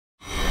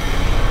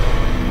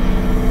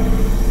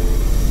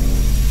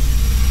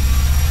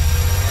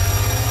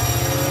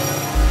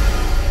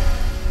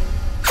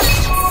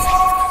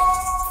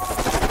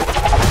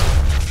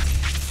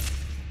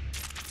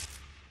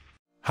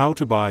How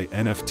to buy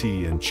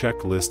NFT and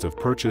check list of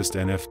purchased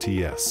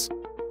NFTs.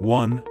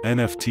 1.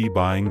 NFT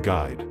Buying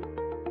Guide.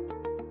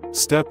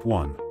 Step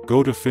 1.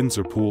 Go to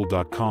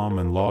finzerpool.com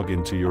and log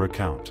into your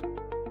account.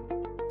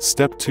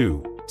 Step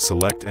 2.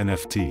 Select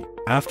NFT.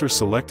 After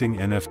selecting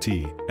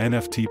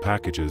NFT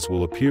packages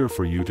will appear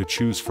for you to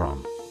choose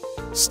from.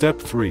 Step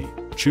 3.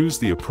 Choose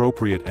the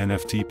appropriate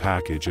NFT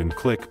package and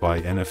click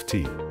Buy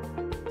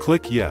NFT.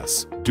 Click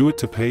Yes, do it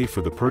to pay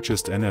for the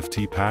purchased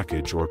NFT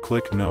package, or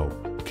click No,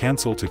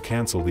 Cancel to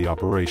cancel the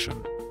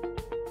operation.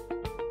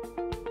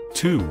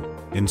 2.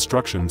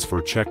 Instructions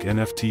for Check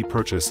NFT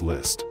Purchase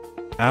List.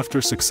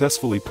 After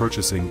successfully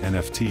purchasing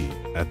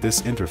NFT, at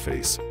this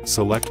interface,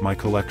 select My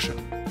Collection.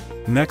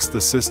 Next,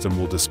 the system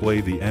will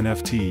display the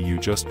NFT you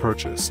just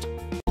purchased.